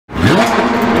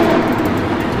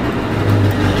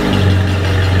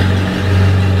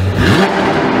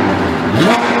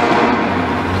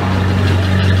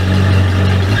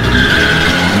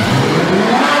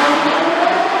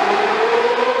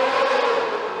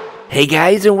Hey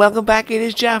guys, and welcome back. It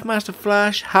is Master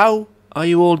Flash. How are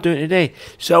you all doing today?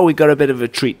 So we got a bit of a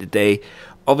treat today.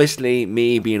 Obviously,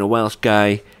 me being a Welsh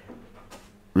guy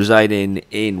residing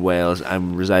in Wales,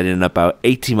 I'm residing about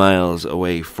 80 miles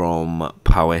away from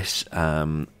Powys,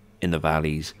 in the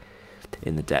valleys,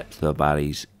 in the depths of the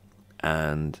valleys.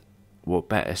 And what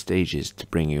better stages to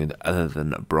bring you other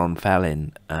than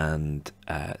Bronfelen and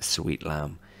Sweet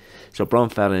Lamb. So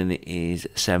Bronfelen is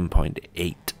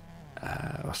 7.8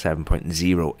 or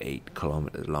 7.08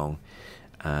 kilometers long,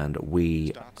 and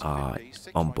we are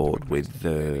on board with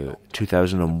the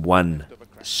 2001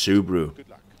 Subaru.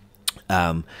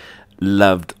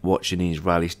 Loved watching these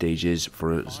rally stages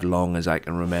for as long as I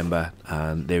can remember,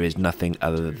 and there is nothing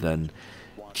other than,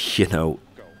 you know,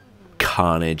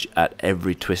 carnage at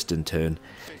every twist and turn,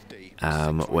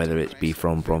 whether it be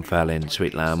from Bronfelen,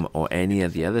 Sweet Lamb, or any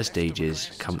of the other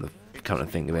stages. Come to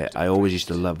think of it, I always used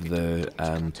to love the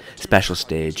special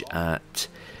stage at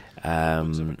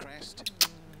the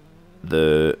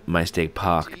Maesteg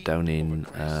Park down in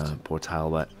Port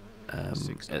Talbot.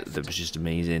 That was just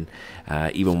amazing.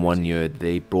 Even one year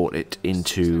they brought it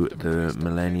into the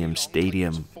Millennium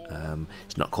Stadium.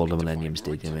 It's not called the Millennium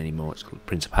Stadium anymore, it's called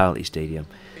Principality Stadium.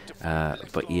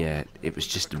 But yeah, it was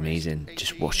just amazing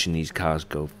just watching these cars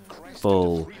go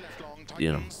full,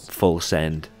 full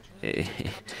send.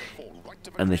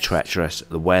 And they're treacherous.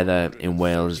 The weather in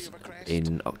Wales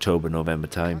in October, November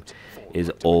time is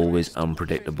always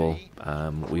unpredictable.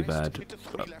 We've had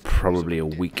probably a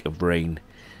week of rain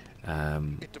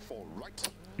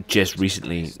just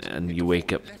recently, and you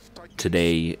wake up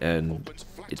today and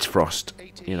it's frost.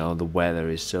 The weather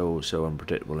is so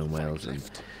unpredictable in Wales,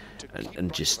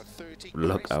 and just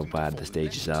look how bad the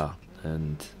stages are.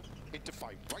 And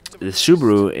the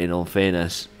Subaru, in all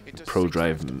fairness,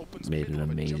 ProDrive made an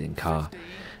amazing car.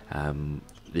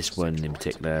 This one in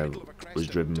particular was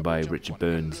driven by Richard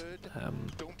Burns,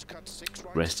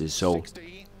 rest his soul.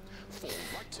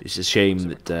 It's a shame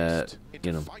that the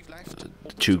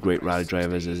two great rally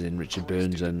drivers, as in Richard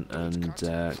Burns and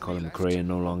Colin McRae, are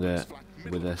no longer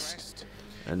with us.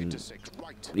 And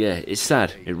yeah, it's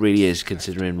sad. It really is,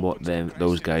 considering what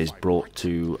those guys brought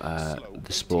to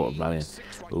the sport of rallying.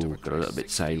 Oh, got a little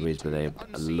bit sideways, but I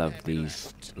love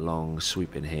these long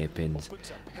sweeping hairpins.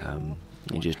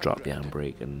 You just drop the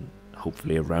handbrake and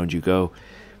hopefully around you go.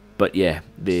 But yeah,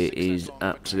 there is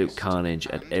absolute carnage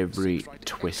at every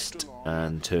twist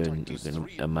and turn you can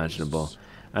imaginable.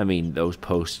 I mean, those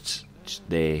posts just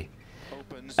there,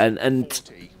 and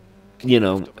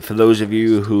for those of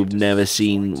you who've never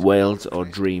seen Wales or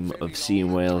dream of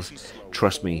seeing Wales,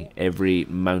 trust me, every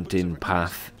mountain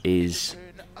path is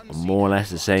more or less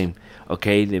the same.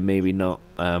 Okay, there may be not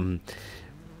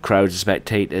crowds of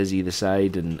spectators either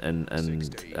side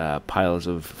and piles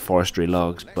of forestry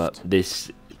logs, but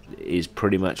this is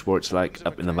pretty much what it's like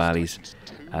up in the valleys.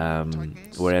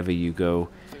 Wherever you go,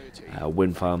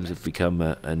 wind farms have become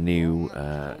a new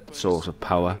source of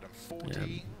power.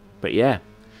 But yeah,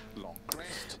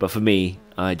 but for me,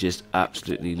 I just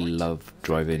absolutely love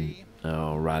driving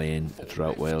or rallying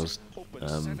throughout Wales.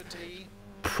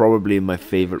 Probably my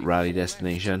favourite rally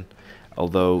destination,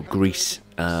 although Greece,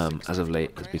 as of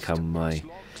late, has become my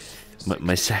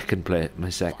second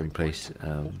place.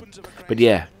 But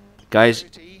yeah, guys,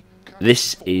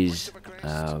 this is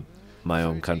my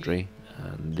own country,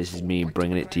 and this is me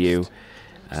bringing it to you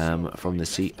from the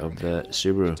seat of the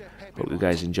Subaru. Hope you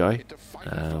guys enjoy.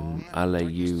 I'll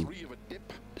let you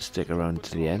stick around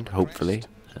to the end, hopefully.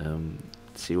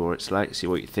 See what it's like, see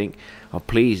what you think. Or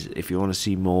please, if you want to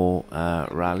see more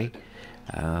rally,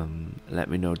 let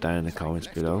me know down in the comments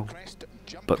below.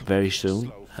 But very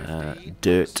soon,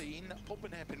 Dirt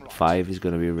 5 is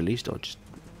going to be released, or just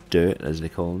Dirt as they're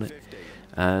calling it,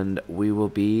 and we will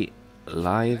be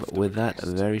live with that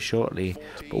very shortly.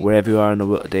 But wherever you are in the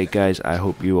world today, guys, I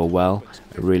hope you are well.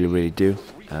 I really do.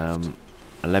 And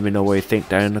let me know what you think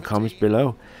down in the comments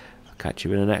below. I'll catch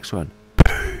you in the next one.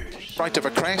 Right of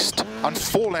a crest and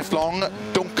 4 left long,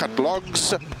 don't cut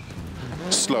logs.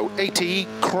 Slow 80,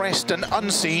 crest and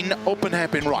unseen, open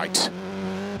hairpin right.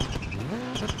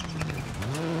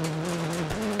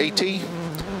 80,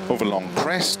 over long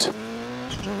crest,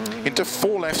 into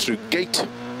 4 left through gate.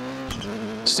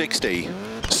 60,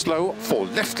 slow 4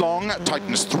 left long,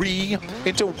 tightens 3,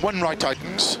 into 1 right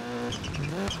tightens.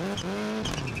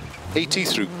 80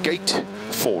 through gate,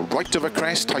 4 right of a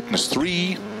crest, tightens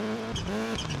 3.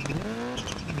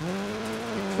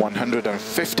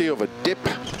 150 over dip,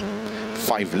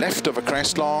 5 left of a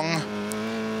crest long,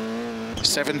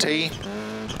 70,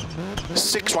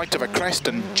 6 right of a crest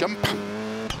and jump,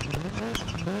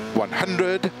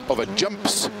 100 over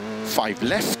jumps, 5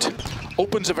 left,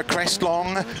 opens of a crest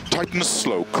long, tightens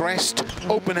slow crest,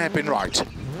 open hairpin right.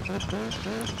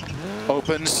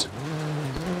 Opens,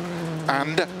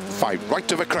 and 5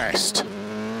 right of a crest.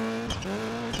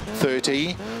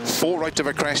 30, 4 right of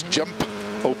a crest, jump,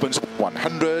 opens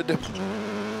 100.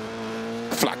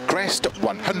 Flat crest,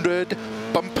 100,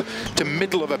 bump to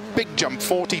middle of a big jump,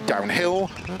 40, downhill,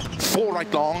 4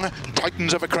 right long,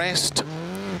 tightens of a crest,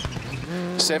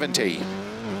 70,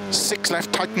 6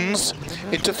 left tightens,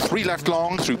 into 3 left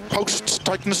long, through posts,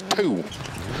 tightens 2,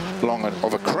 long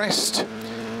of a crest,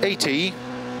 80,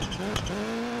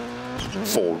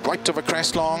 4 right of a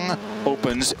crest long,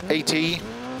 opens 80,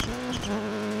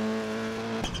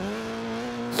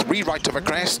 3 right of a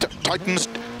crest, tightens,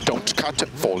 don't cut,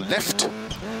 4 left,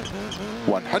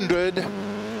 100,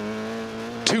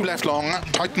 2 left long,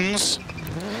 tightens,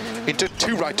 into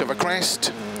 2 right of a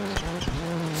crest,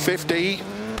 50,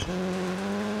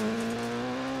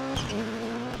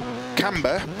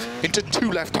 camber, into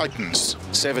 2 left tightens,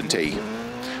 70,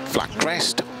 flat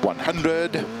crest,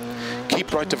 100,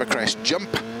 keep right of a crest, jump,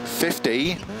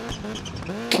 50,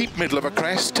 keep middle of a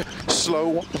crest,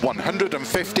 slow,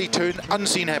 150, turn,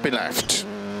 unseen hairpin left.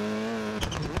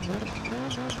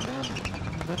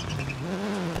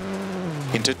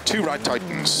 Into 2 right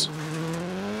tightens.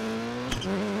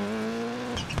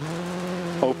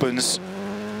 Opens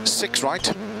 6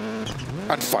 right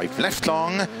and 5 left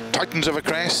long, tightens of a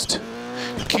crest,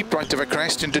 keep right of a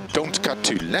crest into don't cut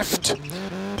 2 left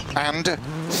and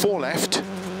 4 left,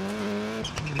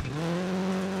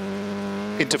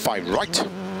 into 5 right,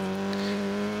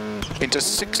 into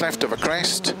 6 left of a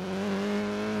crest,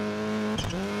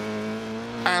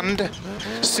 and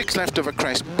 6 left of a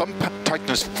crest, bump,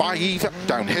 tightness 5,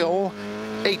 downhill,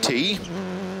 80,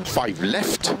 5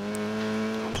 left,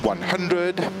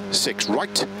 100, 6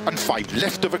 right, and 5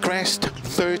 left of a crest,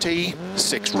 30,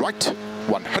 6 right,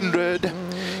 100,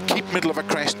 keep middle of a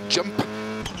crest, jump,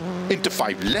 into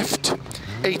 5 left,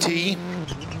 80,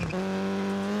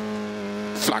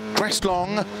 flat crest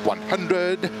long,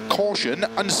 100, caution,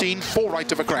 unseen, 4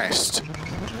 right of a crest,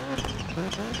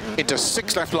 into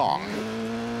 6 left long,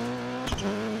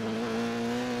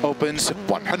 opens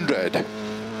 100,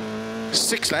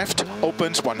 6 left,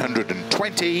 opens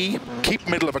 120, keep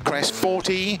middle of a crest,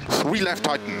 40, 3 left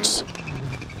tightens,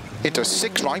 into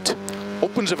 6 right,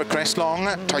 opens of a crest long,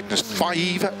 tightens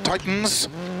 5, tightens,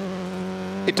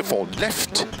 into 4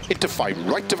 left, into 5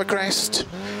 right of a crest,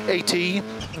 80,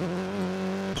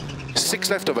 6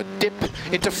 left of a dip,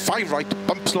 into 5 right,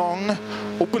 bumps long,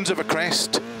 opens of a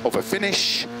crest, over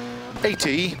finish,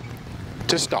 80,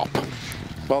 to stop.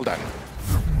 Well done.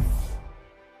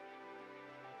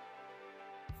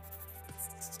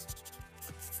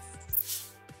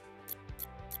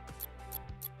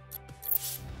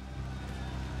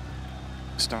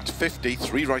 Starts 50,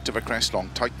 3 right of a crest long,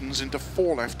 tightens, into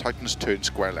 4 left, tightens, turn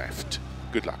square left.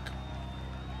 Good luck.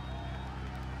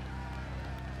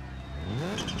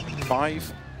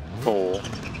 5, 4,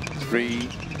 3,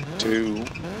 2,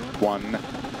 1,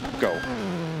 go.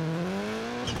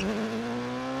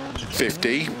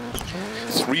 50,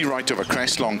 3 right of a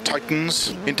crest long, tightens,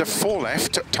 into 4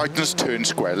 left, tightens, turn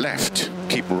square left.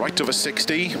 Keep right of a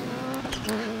 60,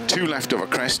 2 left of a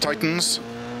crest, tightens,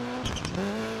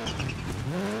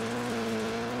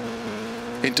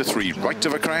 into 3 right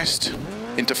of a crest,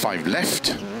 into 5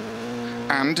 left,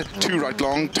 and 2 right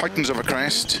long, tightens of a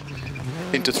crest,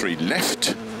 into 3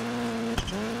 left,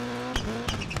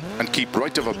 and keep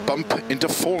right of a bump, into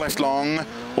 4 left long,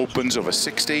 opens over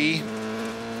 60,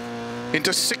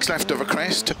 into 6 left of a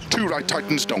crest, 2 right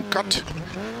tightens, don't cut,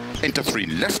 into 3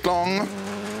 left long,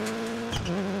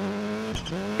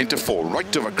 into 4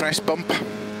 right of a crest bump,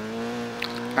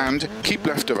 and keep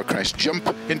left of a crest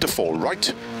jump, into 4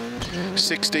 right,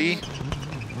 60,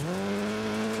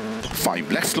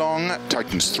 5 left long,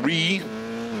 tightens 3,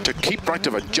 to keep right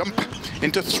of a jump,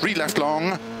 into 3 left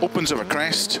long, opens of a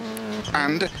crest,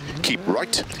 and keep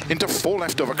right, into 4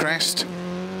 left of a crest,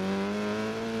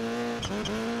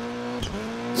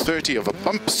 30 of a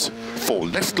bumps, 4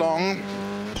 left long,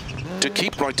 to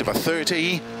keep right of a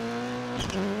 30,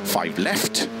 5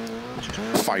 left,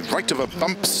 5 right of a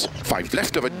bumps, 5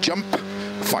 left of a jump,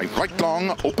 5 right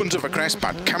long, opens of a crest,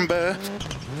 bad camber,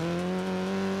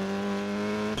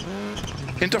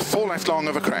 into 4 left long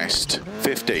of a crest,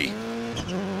 50,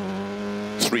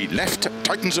 3 left,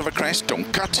 tightens of a crest,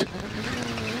 don't cut,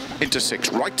 into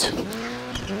 6 right,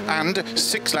 and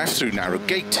 6 left through narrow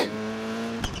gate,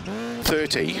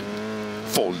 30,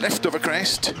 4 left of a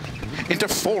crest, into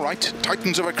 4 right,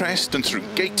 tightens of a crest and through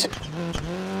gate,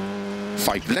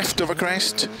 5 left of a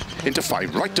crest, into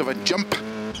 5 right of a jump,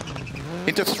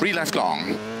 into 3 left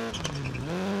long,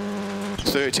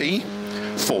 30,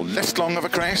 4 left long of a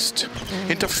crest,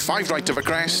 into 5 right of a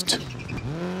crest,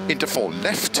 into 4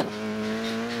 left,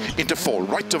 into 4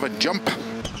 right of a jump,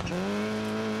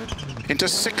 into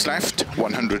 6 left,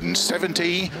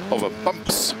 170 over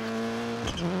bumps,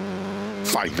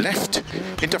 5 left,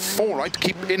 into 4 right,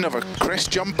 keep in of a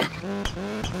crest jump,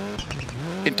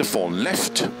 into 4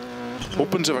 left,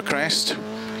 opens of a crest,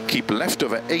 keep left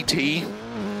over 80,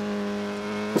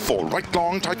 4 right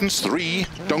long, tightens 3,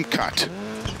 don't cut,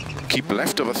 keep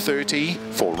left over 30,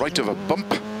 4 right of a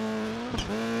bump,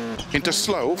 into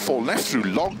slow, 4 left through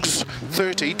logs,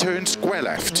 30, turn square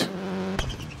left,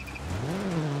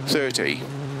 30,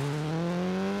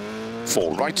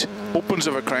 4 right, opens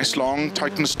of a crest long,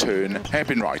 tightens turn,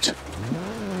 hairpin right,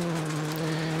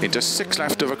 into 6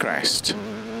 left of a crest,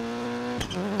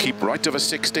 keep right of a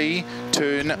 60,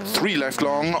 turn 3 left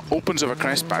long, opens of a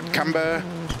crest, bad camber,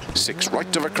 6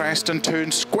 right of a crest and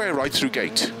turn square right through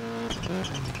gate,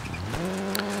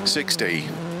 60,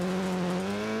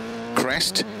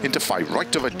 crest, into 5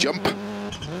 right of a jump,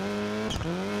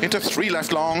 into 3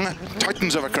 left long,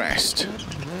 tightens of a crest,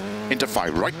 into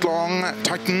 5 right long,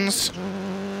 tightens,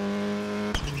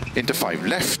 into 5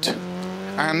 left,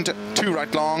 and 2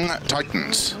 right long,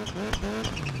 tightens,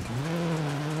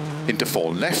 into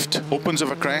 4 left, opens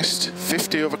of a crest,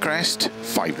 50 over crest,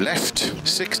 5 left,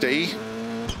 60,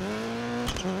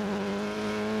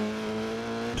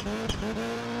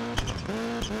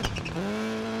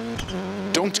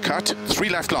 don't cut, 3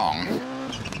 left long,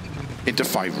 into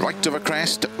 5 right of a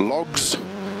crest, logs,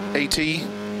 80,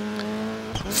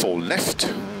 4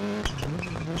 left,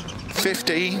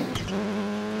 50,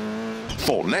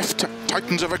 4 left,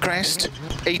 tightens of a crest,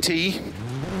 80,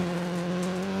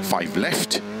 5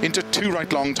 left, into 2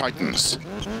 right long, tightens,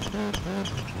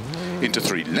 into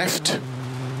 3 left,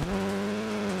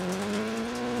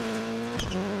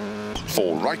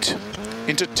 4 right,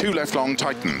 into 2 left long,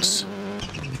 tightens,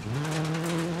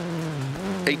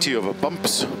 80 over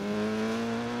bumps,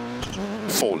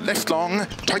 4 left long,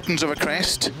 tightens of a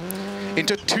crest,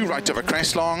 into 2 right of a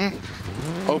crest long,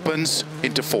 opens,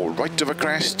 into 4 right of a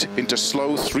crest, into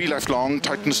slow, 3 left long,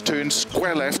 tightens turn,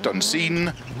 square left,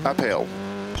 unseen, uphill.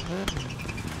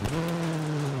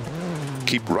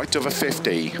 Keep right of a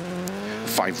 50,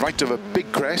 5 right of a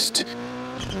big crest,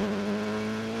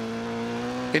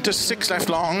 into 6 left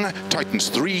long, tightens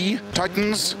 3,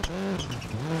 tightens,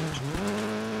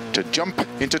 to jump,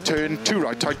 into turn, 2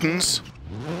 right, tightens,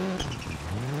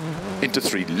 into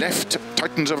 3 left,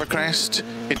 tightens of a crest,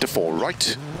 into 4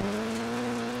 right,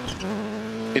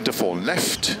 into 4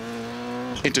 left,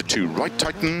 into 2 right,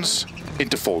 tightens,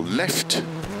 into 4 left,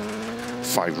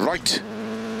 5 right,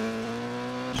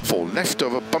 4 left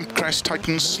over bump crest,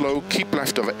 tightens, slow, keep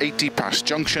left over 80 past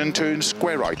junction, turn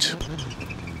square right,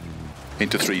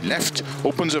 into 3 left,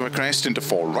 opens over crest, into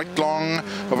 4 right long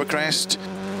over crest,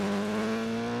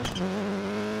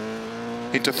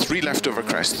 into 3 left over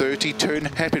crest, 30, turn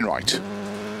hairpin right.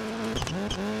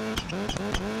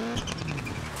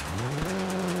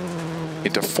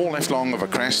 Into 4 left long over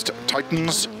crest,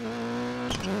 tightens,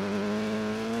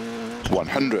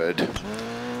 100,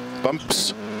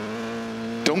 bumps,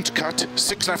 don't cut,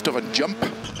 6 left of a jump,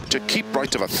 to keep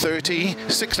right of a 30,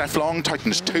 6 left long,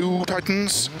 tightens 2,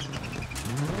 tightens,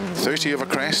 30 of a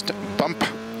crest, bump,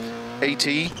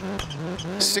 80,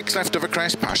 6 left of a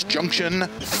crest, past junction,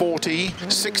 40,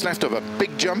 6 left of a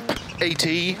big jump,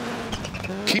 80,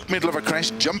 keep middle of a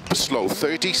crest, jump slow,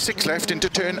 30, 6 left into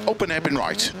turn, open hairpin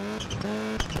right.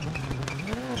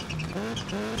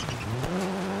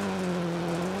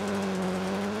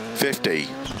 $50,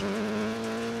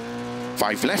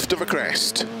 5 left of a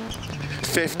crest,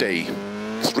 50,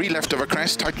 3 left of a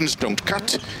crest, tightens, don't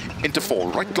cut, into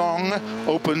 4 right long,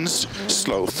 opens,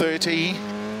 slow 30,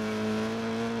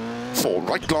 4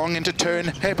 right long into turn,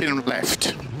 hairpin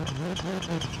left,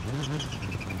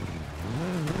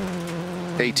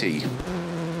 80,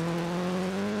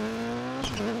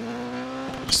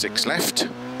 6 left,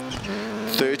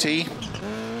 30,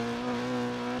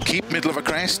 keep middle of a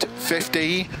crest,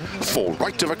 50, 4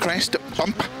 right of a crest,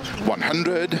 bump,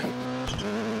 100,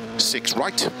 6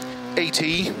 right,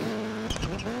 80,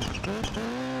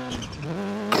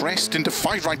 crest into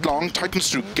 5 right long, tightens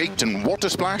through gate and water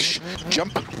splash,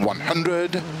 jump,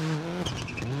 100,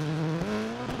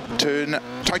 turn,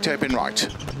 tight hairpin right,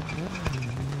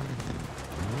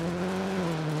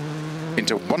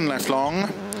 into 1 left long,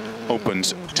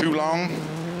 opens 2 long,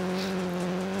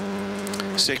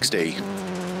 60,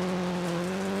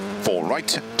 4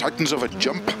 right, tightens of a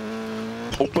jump,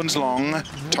 opens long,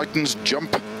 tightens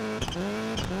jump,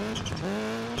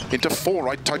 into 4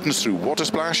 right, tightens through water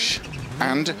splash,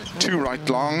 and 2 right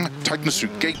long, tightens through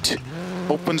gate,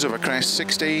 opens over crest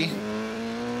 60,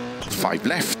 5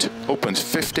 left, opens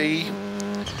 50,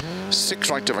 6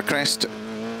 right over crest,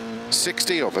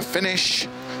 60 over finish,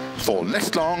 4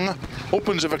 left long,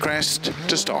 opens over crest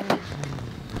to stop.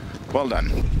 Well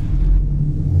done.